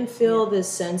fulfillment. I didn't feel this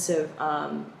sense of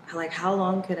how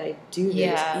long could I do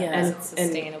this? And it's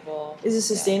sustainable. Is it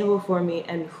sustainable for me?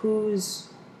 And whose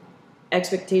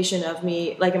expectation of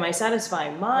me, am I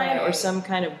satisfying mine or some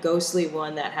kind of ghostly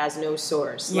one that has no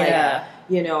source? And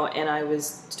I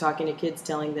was talking to kids,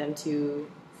 telling them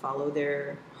to follow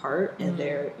their heart and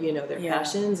their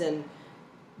passions, and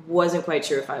wasn't quite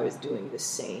sure if I was doing the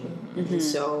same. And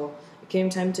so it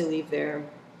came time to leave there,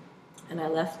 and I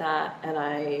left that, and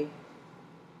I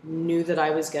knew that I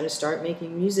was going to start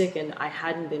making music, and I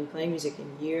hadn't been playing music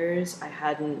in years. I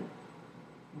hadn't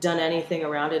done anything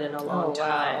around it in a long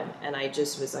time, and I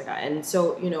just was and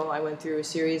so I went through a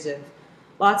series of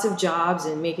lots of jobs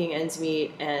and making ends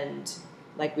meet, and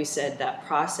like we said, that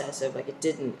process of it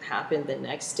didn't happen the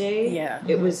next day. Yeah.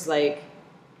 It was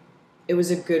it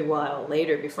was a good while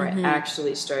later before I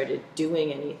actually started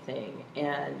doing anything.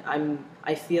 And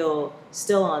I feel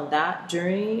still on that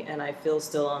journey, and I feel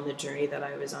still on the journey that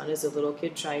I was on as a little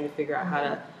kid, trying to figure out how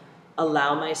to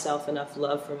allow myself enough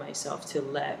love for myself to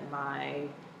let my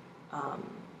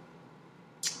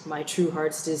my true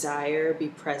heart's desire be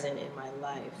present in my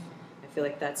life. I feel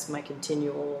like that's my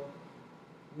continual,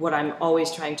 what I'm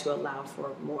always trying to allow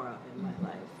for more of in my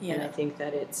life. Yeah. And I think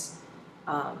that it's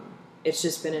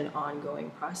just been an ongoing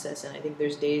process. And I think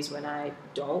there's days when I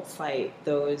don't fight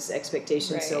those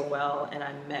expectations so well, and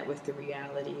I'm met with the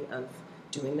reality of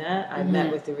doing that. I'm met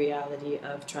with the reality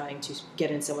of trying to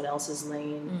get in someone else's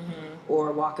lane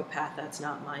or walk a path that's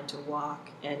not mine to walk.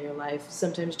 And your life,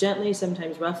 sometimes gently,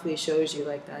 sometimes roughly, shows you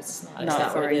like that's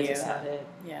not for what it you. is. It's not it.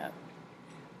 Yeah.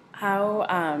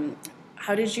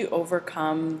 How did you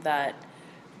overcome that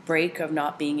break of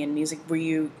not being in music? Were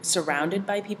you surrounded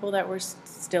by people that were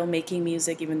still making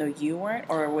music even though you weren't,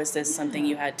 or was this something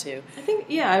you had to? I think,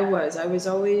 I was. I was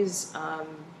always,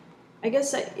 I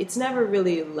guess it's never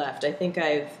really left. I think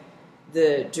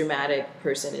the dramatic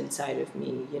person inside of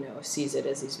me, sees it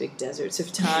as these big deserts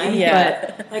of time.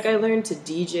 But like I learned to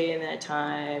DJ in that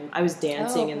time. I was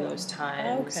dancing in those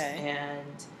times.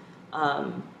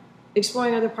 And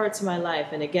exploring other parts of my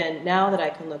life. And again, now that I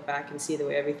can look back and see the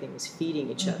way everything was feeding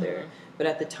each other, but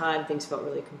at the time things felt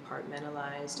really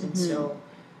compartmentalized. And so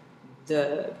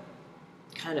the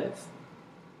kind of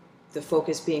the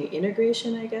focus being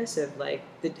integration, I guess, of like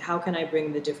how can I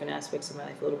bring the different aspects of my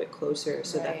life a little bit closer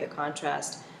so that the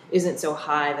contrast isn't so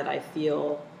high that I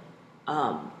feel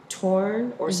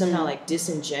torn or somehow like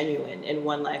disingenuine in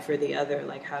one life or the other.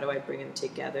 Like, how do I bring them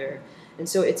together? And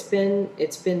so it's been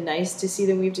nice to see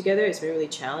them weave together. It's been really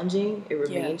challenging. It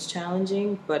remains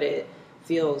challenging, but it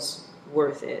feels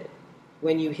worth it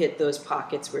when you hit those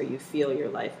pockets where you feel your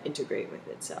life integrate with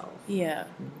itself. Yeah.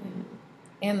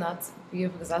 And that's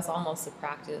beautiful because that's almost a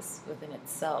practice within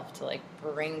itself to like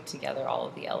bring together all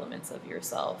of the elements of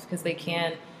yourself, because they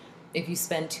can, if you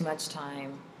spend too much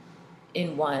time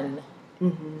in one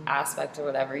aspect or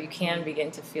whatever, you can begin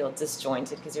to feel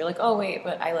disjointed because you're like, oh wait,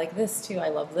 but I like this too, I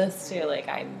love this too, like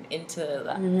I'm into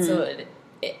that. So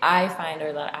I find,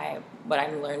 or that what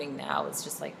I'm learning now is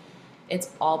just like it's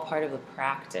all part of the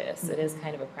practice. It is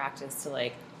kind of a practice to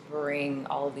like bring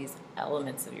all of these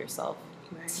elements of yourself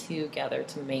together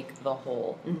to make the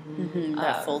whole.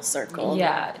 That full circle.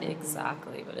 Yeah,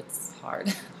 exactly. But it's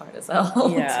hard as hell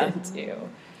to do.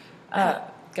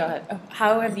 Go ahead.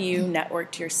 How have you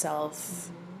networked yourself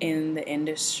in the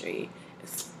industry?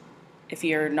 If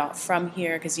you're not from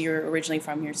here, because you're originally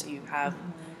from here, so you have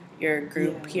your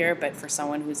group here, but for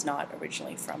someone who's not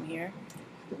originally from here?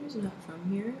 Who's not from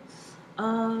here?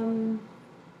 I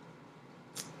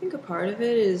think a part of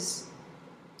it is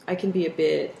I can be a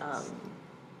bit, a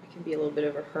little bit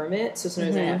of a hermit, so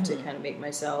sometimes I have to kind of make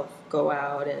myself go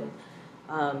out and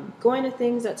going to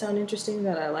things that sound interesting,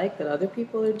 that I like, that other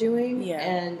people are doing.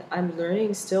 And I'm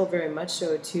learning still very much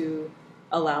so to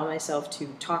allow myself to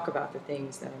talk about the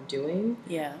things that I'm doing.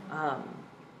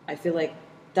 I feel like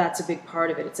that's a big part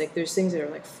of it. It's like there's things that are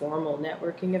like formal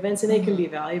networking events, and they can be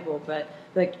valuable, but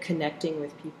like connecting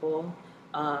with people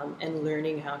and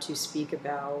learning how to speak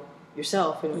about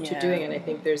yourself and what you're doing. And I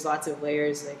think there's lots of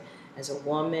layers. Like as a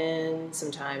woman,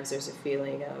 sometimes there's a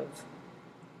feeling of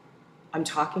I'm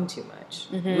talking too much,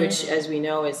 which, as we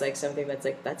know, is like something that's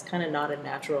like that's kind of not a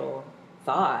natural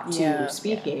thought to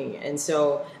speaking. And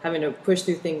so having to push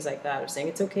through things like that, of saying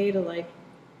it's okay to like,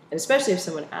 and especially if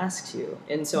someone asks you.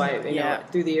 And so I, you know,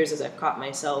 through the years, as I've caught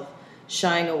myself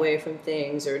shying away from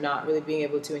things or not really being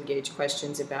able to engage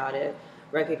questions about it,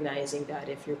 recognizing that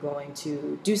if you're going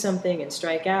to do something and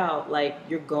strike out, like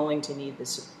you're going to need the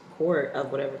support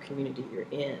of whatever community you're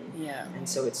in. And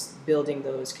so it's building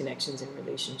those connections and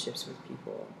relationships with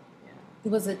people.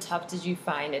 Was it tough? Did you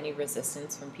find any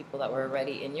resistance from people that were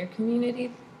already in your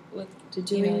community to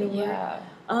doing the work?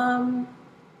 I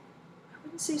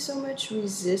wouldn't say so much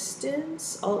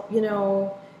resistance. You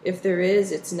know, if there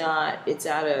is, it's not. It's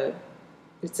at a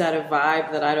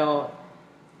vibe that I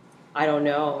don't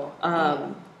know.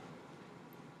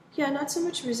 Not so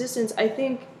much resistance. I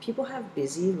think people have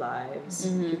busy lives.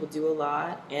 People do a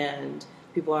lot, and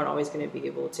people aren't always going to be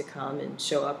able to come and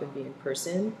show up and be in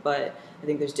person. But I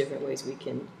think there's different ways we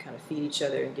can kind of feed each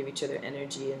other and give each other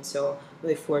energy. And so I'm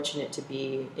really fortunate to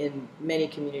be in many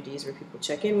communities where people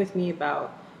check in with me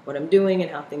about what I'm doing and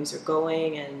how things are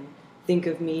going, and think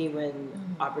of me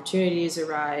when opportunities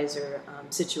arise or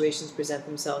situations present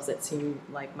themselves that seem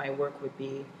like my work would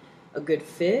be a good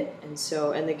fit. And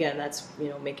so, and again, that's, you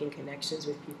know, making connections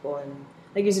with people. And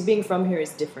like you said, being from here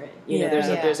is different. You know,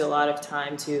 there's a lot of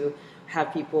time to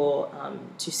have people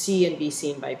to see and be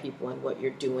seen by people and what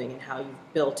you're doing and how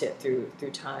you've built it through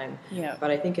time. Yeah.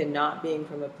 But I think in not being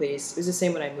from a place, it was the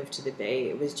same when I moved to the Bay.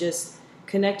 It was just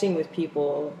connecting with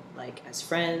people like as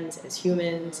friends, as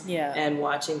humans, and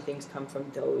watching things come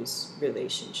from those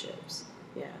relationships.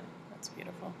 Yeah. That's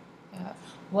beautiful. Yeah.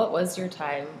 What was your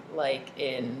time like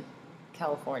in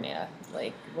California?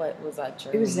 Like, what was that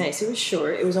journey? It was nice. It was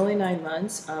short. It was only 9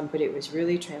 months, but it was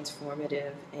really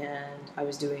transformative. And I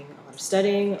was doing a lot of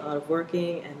studying, a lot of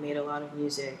working, and made a lot of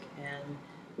music. And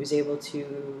was able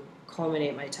to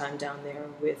culminate my time down there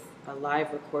with a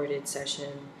live recorded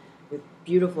session with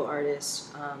beautiful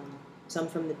artists, some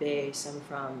from the Bay, some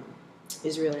from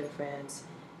Israel and France.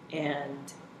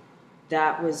 And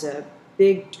that was a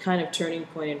big kind of turning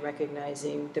point in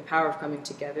recognizing the power of coming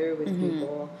together with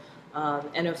people.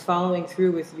 And of following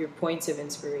through with your points of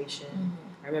inspiration.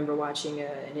 I remember watching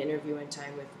an interview one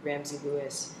time with Ramsey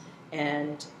Lewis,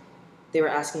 and they were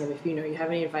asking him if you have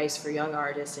any advice for young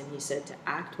artists, and he said to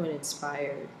act when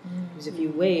inspired, because if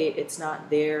you wait, it's not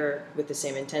there with the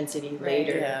same intensity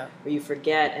later, or you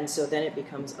forget, and so then it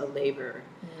becomes a labor,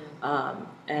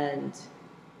 and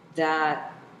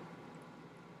that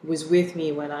was with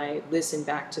me when I listened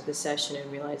back to the session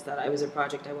and realized that I was a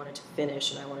project I wanted to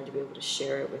finish and I wanted to be able to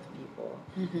share it with people.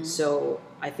 So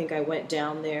I think I went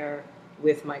down there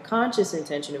with my conscious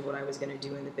intention of what I was going to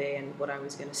do in the Bay and what I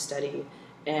was going to study,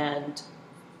 and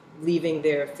leaving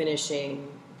there, finishing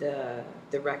the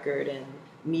record and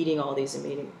meeting all these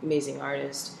amazing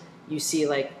artists. You see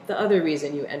like the other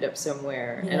reason you end up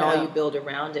somewhere and all you build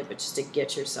around it, but just to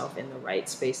get yourself in the right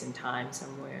space and time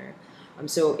somewhere.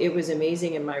 So it was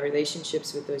amazing, and my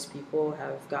relationships with those people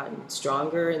have gotten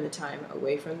stronger in the time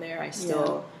away from there. I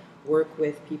still work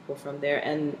with people from there.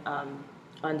 And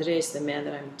Andres, the man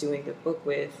that I'm doing the book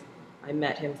with, I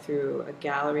met him through a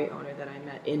gallery owner that I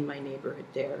met in my neighborhood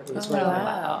there, who's one of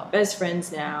my best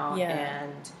friends now.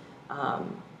 And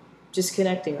just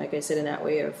connecting, like I said, in that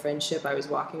way of friendship. I was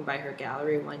walking by her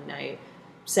gallery one night,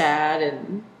 sad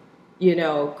and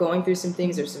going through some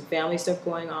things. There's some family stuff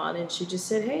going on, and she just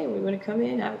said, "Hey, we want to come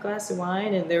in, have a glass of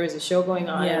wine." And there was a show going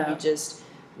on, and we just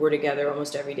were together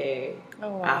almost every day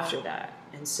after that.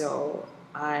 And so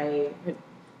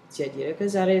Tiadira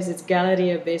Casares, it's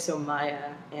Galeria Beso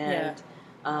Maya, and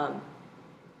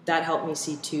that helped me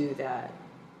see too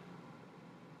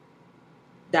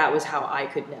that was how I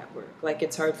could network. Like,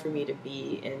 it's hard for me to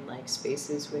be in like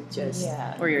spaces with just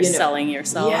where you're selling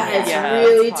yourself. It's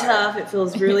really tough. It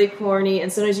feels really corny,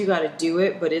 and sometimes you got to do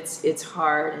it, but it's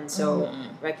hard. And so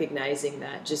recognizing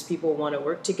that just people want to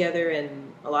work together,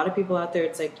 and a lot of people out there,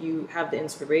 it's like you have the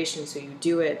inspiration, so you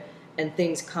do it, and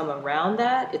things come around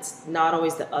that. It's not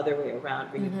always the other way around,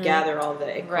 where you gather all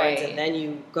the acorns and then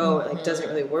you go. It like doesn't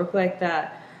really work like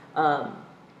that.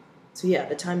 So yeah,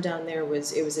 the time down there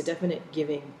was a definite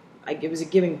giving. It was a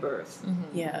giving birth.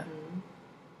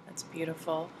 That's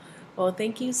beautiful. Well,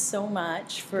 thank you so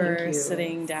much for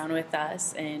sitting down with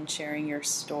us and sharing your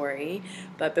story.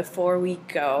 But before we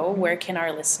go, where can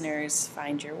our listeners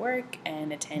find your work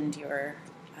and attend your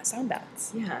sound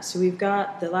baths? Yeah, so we've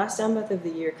got the last sound bath of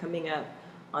the year coming up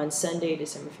on Sunday,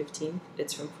 December 15th.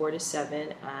 It's from 4 to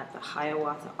 7 at the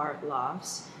Hiawatha Art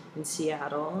Lofts in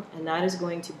Seattle, and that is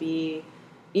going to be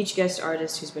each guest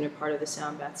artist who's been a part of the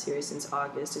Sound Bath series since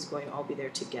August is going to all be there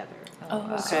together.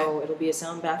 So it'll be a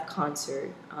Sound Bath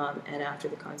concert, and after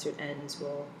the concert ends,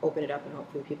 we'll open it up and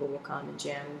hopefully people will come and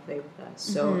jam and play with us.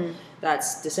 So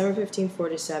that's December 15th, 4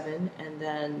 to 7, and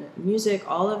then music,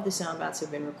 all of the Sound Baths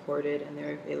have been recorded and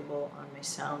they're available on my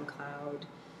SoundCloud.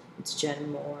 It's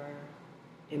Jen Moore,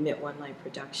 Emit One Light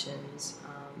Productions.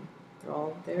 They're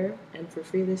all there and for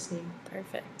free listening.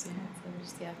 Perfect.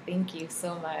 Thank you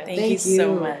so much. Thank you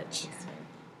so much.